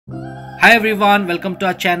Hi everyone, welcome to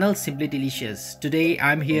our channel Simply Delicious. Today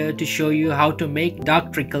I'm here to show you how to make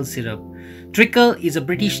dark treacle syrup. Treacle is a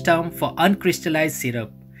British term for uncrystallized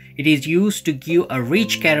syrup. It is used to give a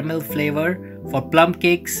rich caramel flavor for plum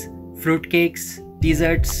cakes, fruit cakes,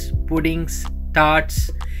 desserts, puddings,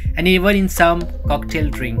 tarts, and even in some cocktail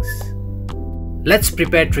drinks. Let's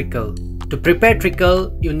prepare treacle. To prepare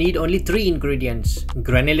treacle, you need only 3 ingredients: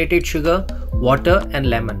 granulated sugar, water and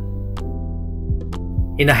lemon.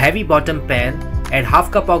 In a heavy bottom pan, add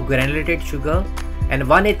half cup of granulated sugar and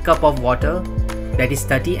 1/8 cup of water, that is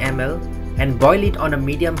 30 ml, and boil it on a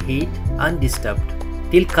medium heat undisturbed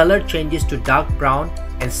till color changes to dark brown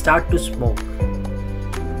and start to smoke.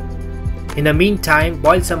 In the meantime,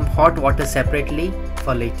 boil some hot water separately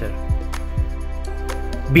for later.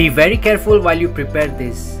 Be very careful while you prepare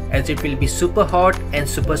this, as it will be super hot and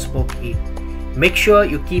super smoky. Make sure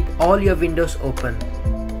you keep all your windows open.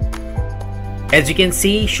 As you can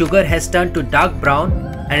see, sugar has turned to dark brown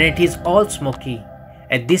and it is all smoky.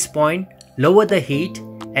 At this point, lower the heat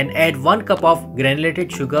and add 1 cup of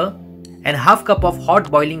granulated sugar and half cup of hot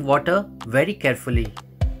boiling water very carefully.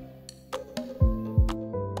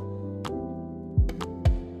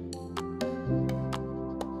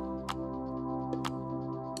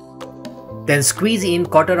 Then squeeze in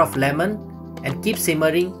quarter of lemon and keep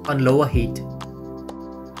simmering on lower heat.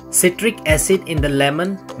 Citric acid in the lemon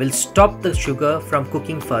will stop the sugar from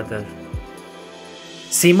cooking further.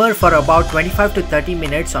 Simmer for about 25 to 30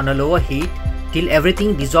 minutes on a lower heat till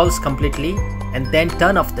everything dissolves completely, and then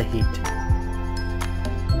turn off the heat.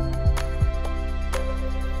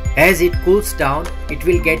 As it cools down, it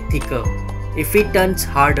will get thicker. If it turns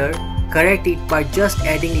harder, correct it by just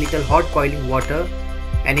adding little hot boiling water,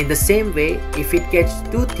 and in the same way, if it gets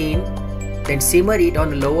too thin, then simmer it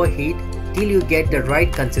on a lower heat till you get the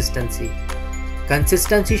right consistency.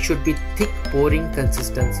 Consistency should be thick pouring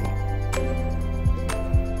consistency.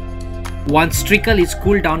 Once treacle is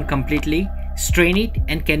cooled down completely, strain it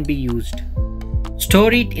and can be used.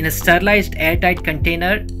 Store it in a sterilized airtight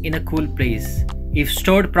container in a cool place. If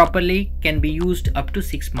stored properly, can be used up to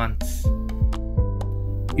 6 months.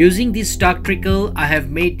 Using this dark treacle, I have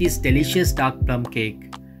made this delicious dark plum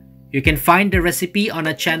cake. You can find the recipe on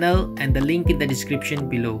our channel and the link in the description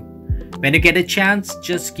below. When you get a chance,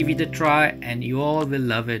 just give it a try and you all will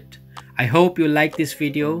love it. I hope you like this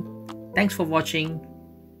video. Thanks for watching.